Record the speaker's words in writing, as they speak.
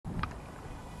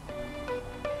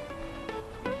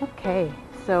Okay,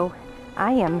 so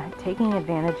I am taking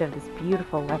advantage of this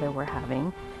beautiful weather we're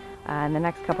having. In the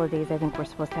next couple of days I think we're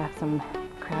supposed to have some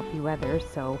crappy weather,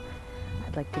 so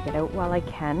I'd like to get out while I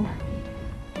can.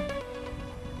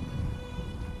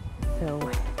 So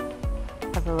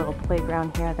I have a little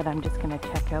playground here that I'm just going to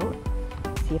check out,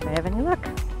 see if I have any luck.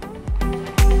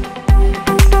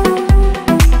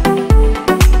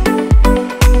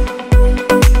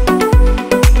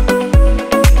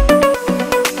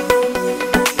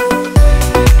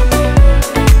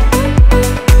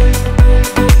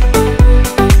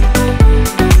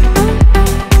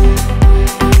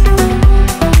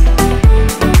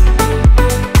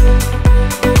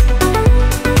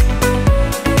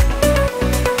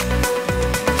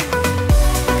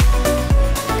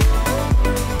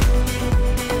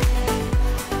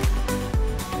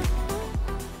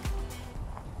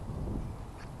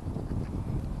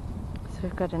 So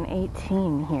we've got an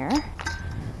 18 here,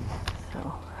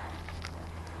 so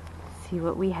let's see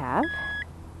what we have.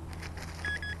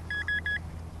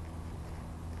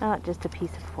 Oh, just a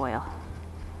piece of foil.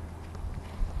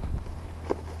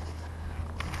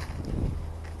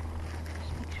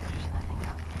 Just make sure there's nothing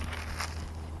else.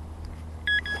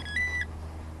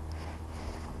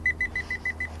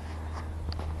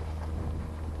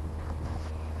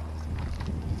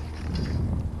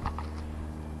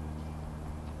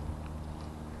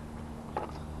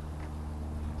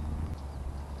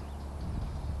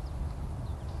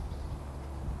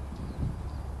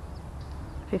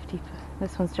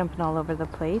 This one's jumping all over the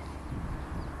place.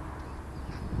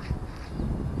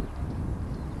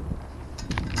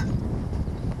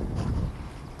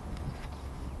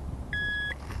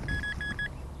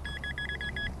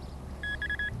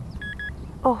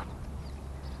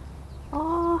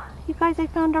 Oh, you guys, I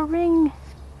found a ring.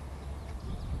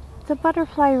 It's a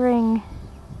butterfly ring.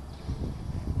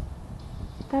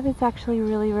 That is actually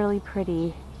really, really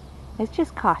pretty. It's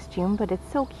just costume, but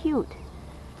it's so cute.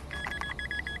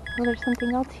 Oh, there's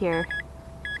something else here.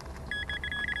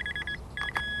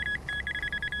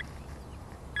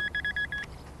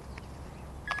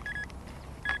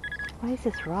 Why is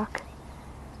this rock?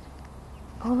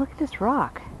 Oh, look at this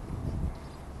rock.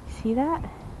 See that?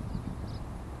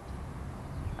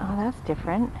 Oh, that's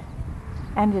different.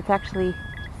 And it's actually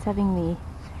setting the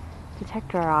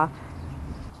detector off.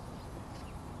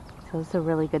 So this is a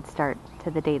really good start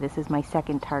to the day. This is my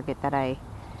second target that I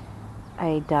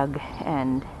dug,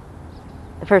 and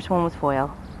the first one was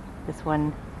foil. This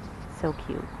one, so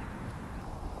cute.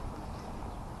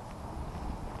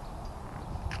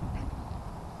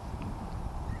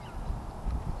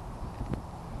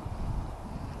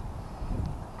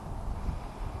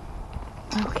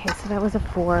 Okay, so that was a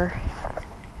 4,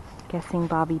 guessing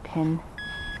bobby pin.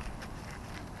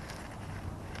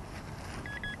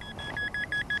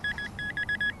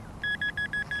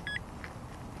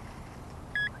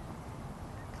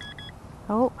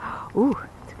 Oh, ooh,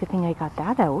 it's a good thing I got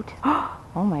that out.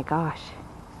 Oh my gosh,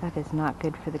 that is not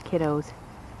good for the kiddos.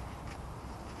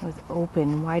 It was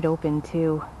open, wide open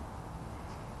too.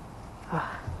 Ugh.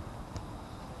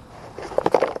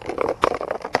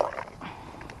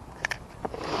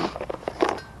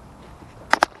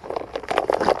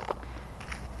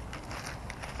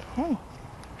 Okay.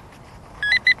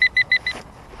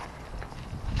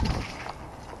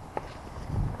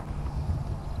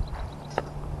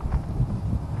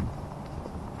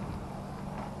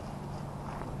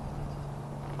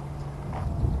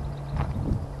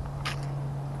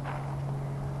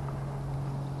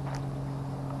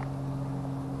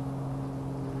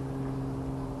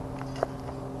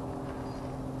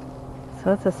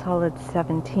 So that's a solid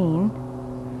 17.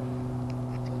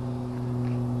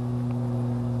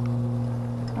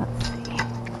 Let's see.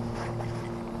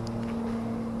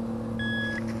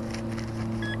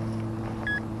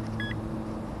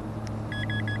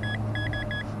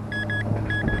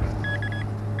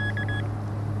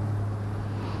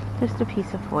 Just a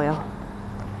piece of foil.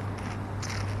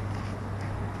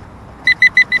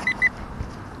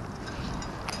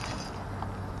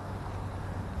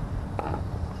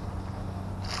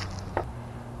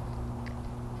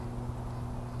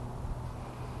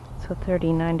 So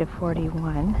 39 to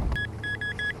 41.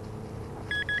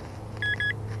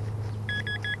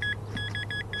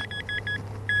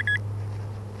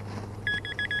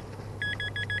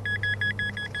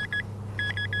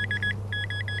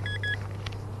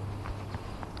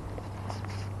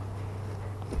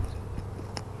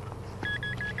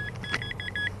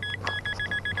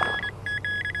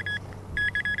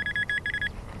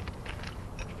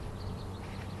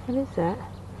 What is that?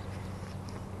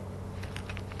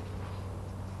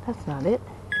 That's not it.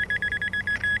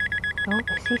 Oh,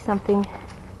 I see something.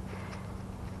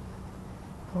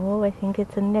 Oh, I think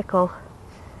it's a nickel.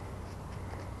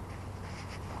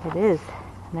 It is.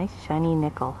 Nice shiny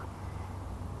nickel.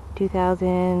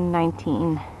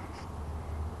 2019.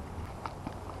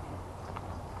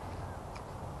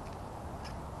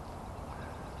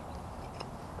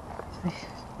 I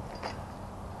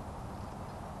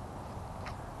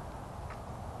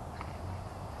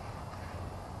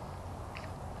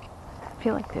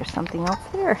feel like there's something else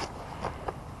there.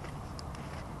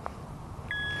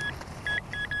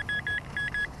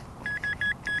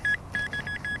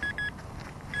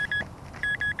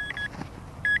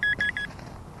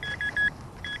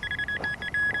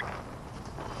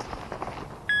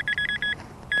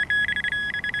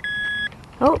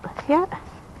 Oh, yeah.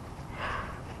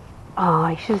 Oh,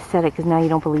 I should have said it because now you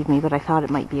don't believe me, but I thought it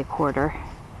might be a quarter.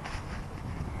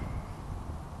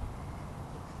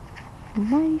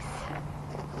 Nice.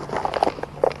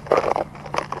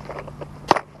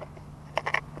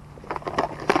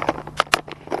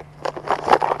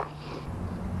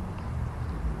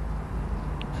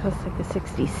 So it's like a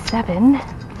 67.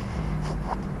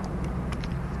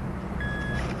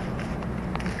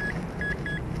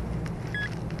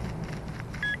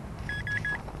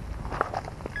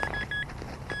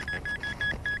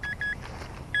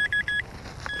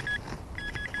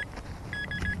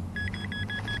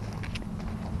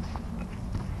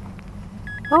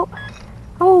 Oh,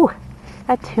 oh,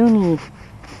 a toonie.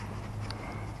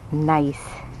 Nice.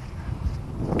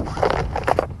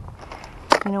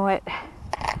 You know what?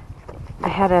 I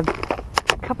had a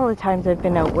couple of times I've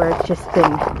been out where it's just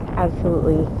been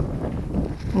absolutely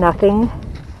nothing.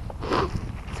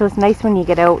 So it's nice when you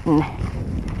get out and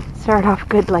start off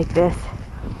good like this.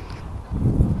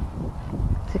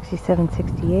 67,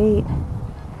 68.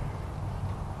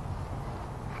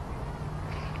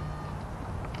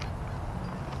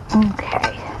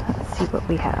 Okay, let's see what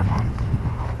we have.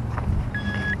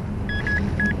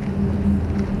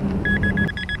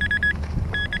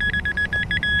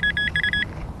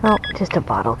 Oh, just a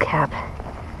bottle cap.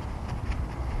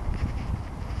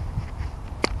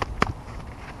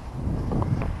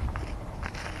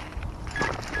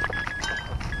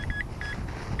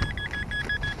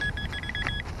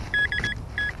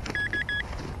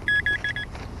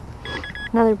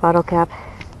 Another bottle cap.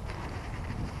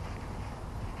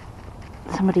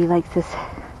 Somebody likes this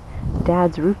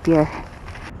Dad's root beer.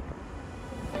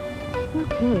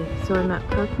 Okay, so I'm at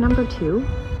park number 2,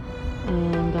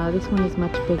 and this one is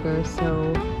much bigger,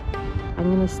 so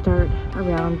I'm going to start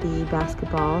around the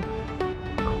basketball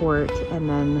court and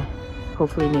then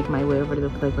hopefully make my way over to the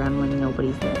playground when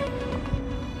nobody's there.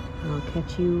 I'll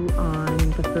catch you on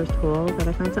the first hole that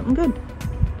I find something good.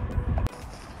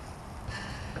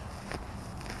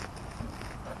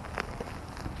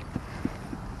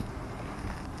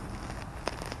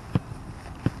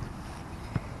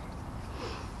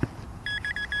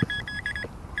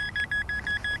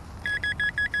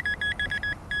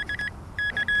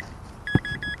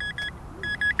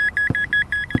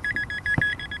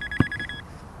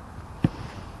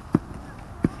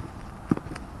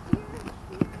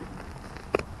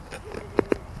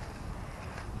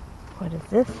 What is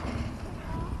this?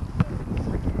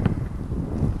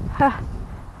 Ha!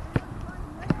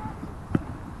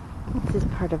 This is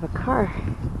part of a car.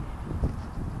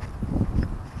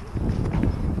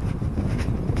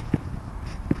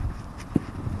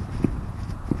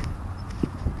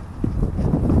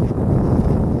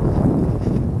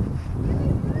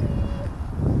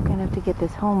 Gonna have to get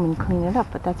this home and clean it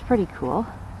up, but that's pretty cool.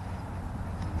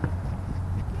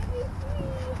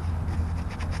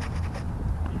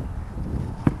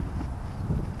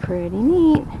 Pretty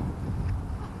neat.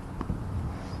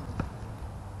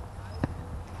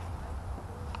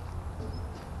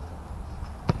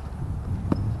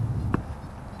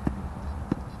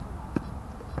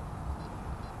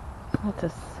 That's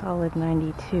a solid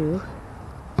 92.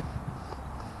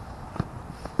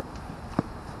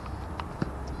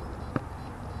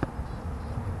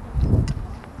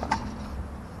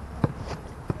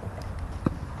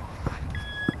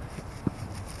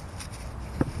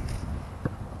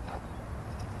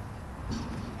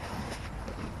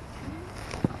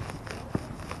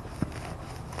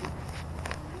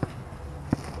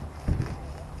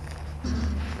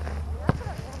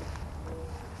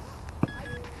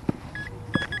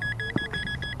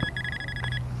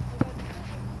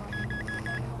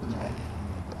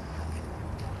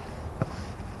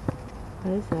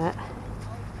 What is that?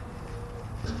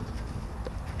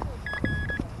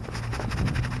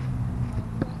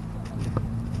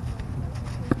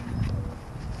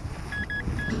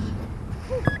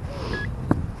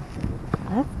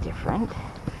 That's different.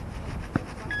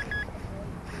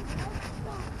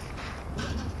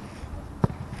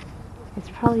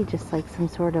 probably just like some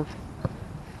sort of,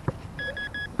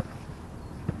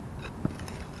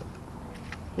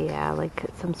 yeah, like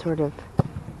some sort of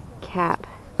cap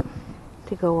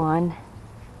to go on.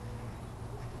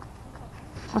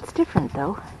 It's different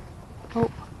though. Oh,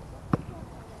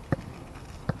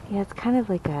 yeah, it's kind of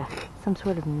like some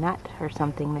sort of nut or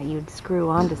something that you'd screw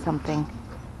onto something.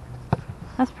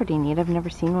 That's pretty neat. I've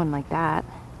never seen one like that.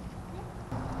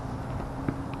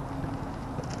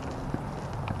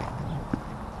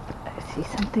 I see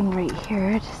something right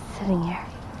here, just sitting here.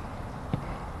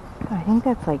 I think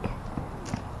that's like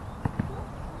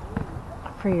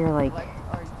for your like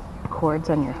cords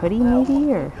on your hoodie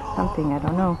maybe, or something, I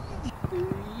don't know.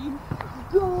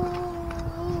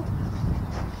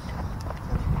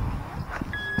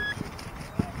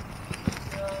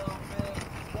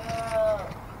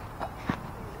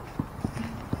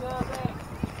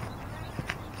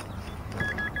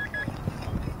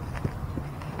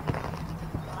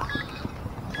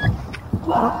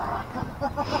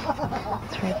 Oh,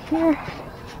 it's right here.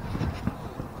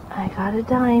 I got a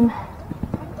dime.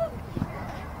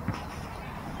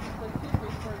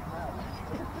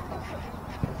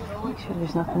 Make sure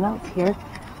there's nothing else here.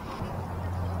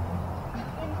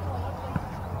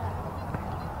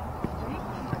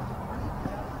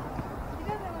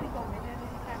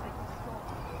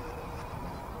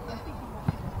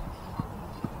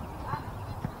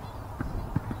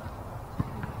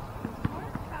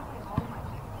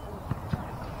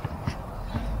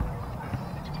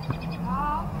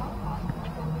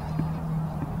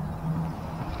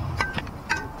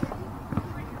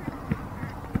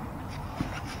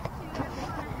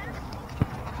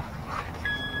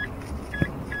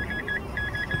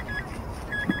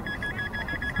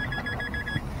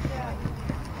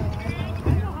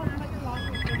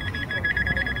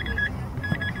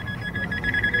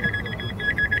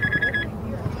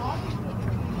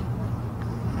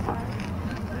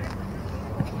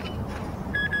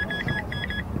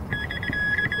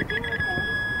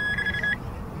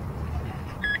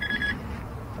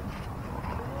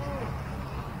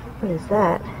 What is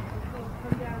that?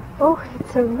 Oh,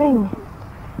 it's a ring,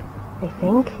 I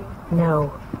think.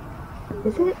 No.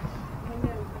 Is it?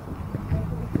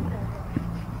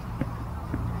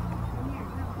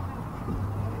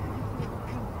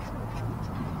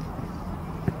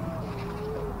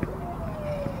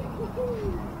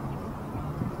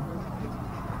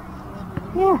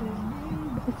 Yeah.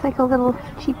 It's like a little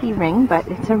cheapy ring, but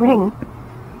it's a ring.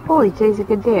 Holy, today's a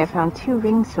good day. I found 2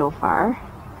 rings so far.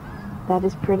 That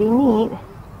is pretty neat.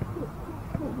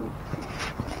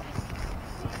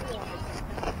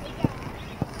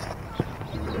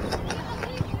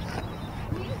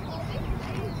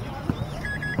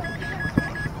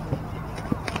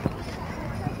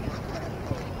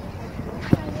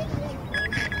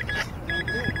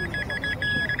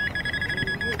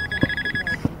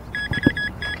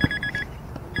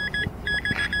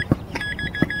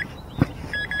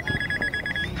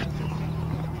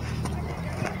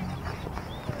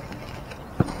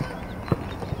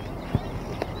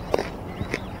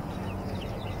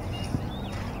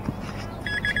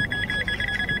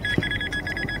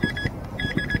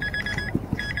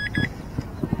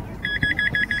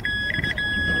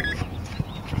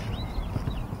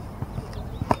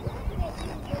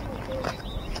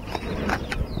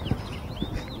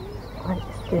 What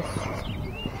is this?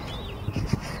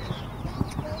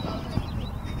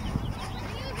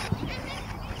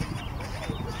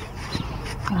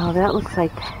 Oh, that looks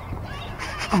like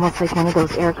almost like one of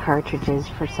those air cartridges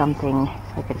for something,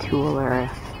 like a tool or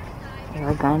a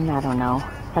air gun. I don't know.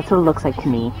 That's what it looks like to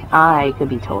me. I could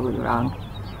be totally wrong.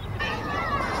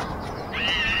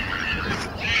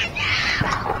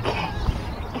 Okay,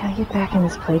 can I get back in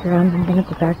this playground? I'm gonna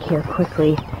go back here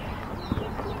quickly,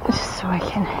 just so I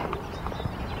can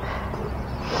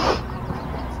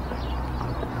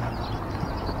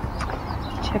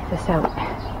check this out.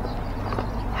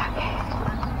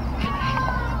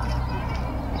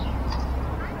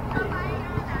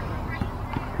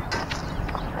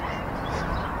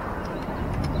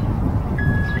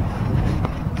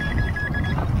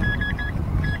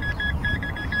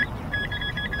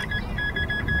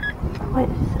 What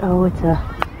is, oh, it's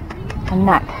a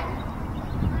nut.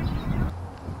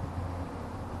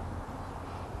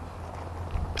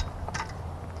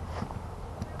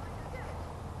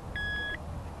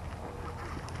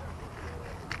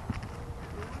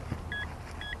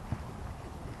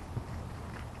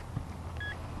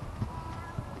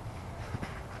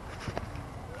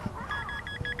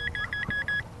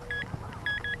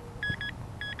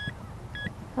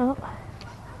 Oh,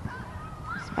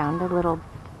 just found a little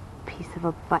piece of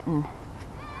a button.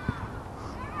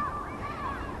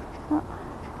 Oh.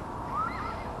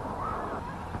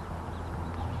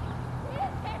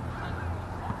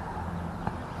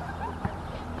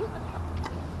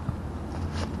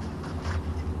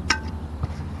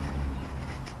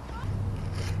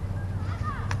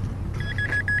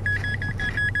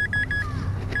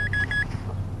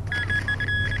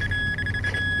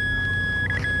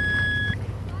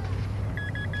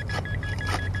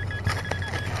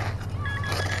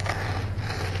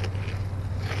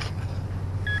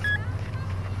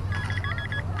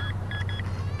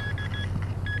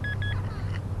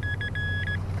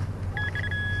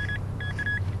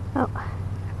 Oh.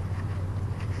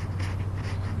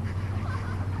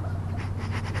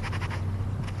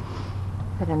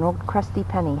 Got an old crusty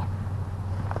penny.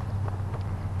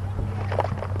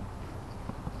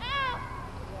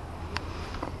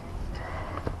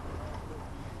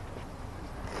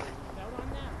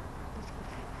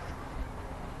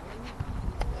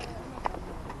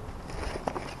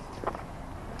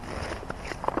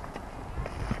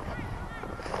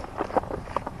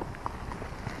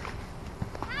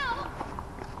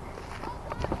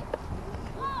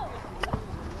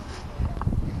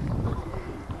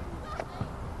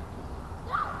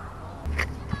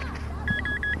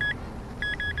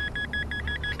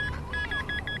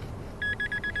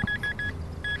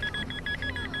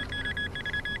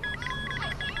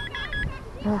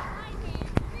 Ugh.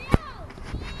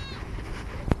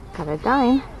 Got a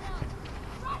dime.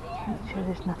 Make sure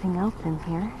there's nothing else in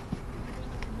here.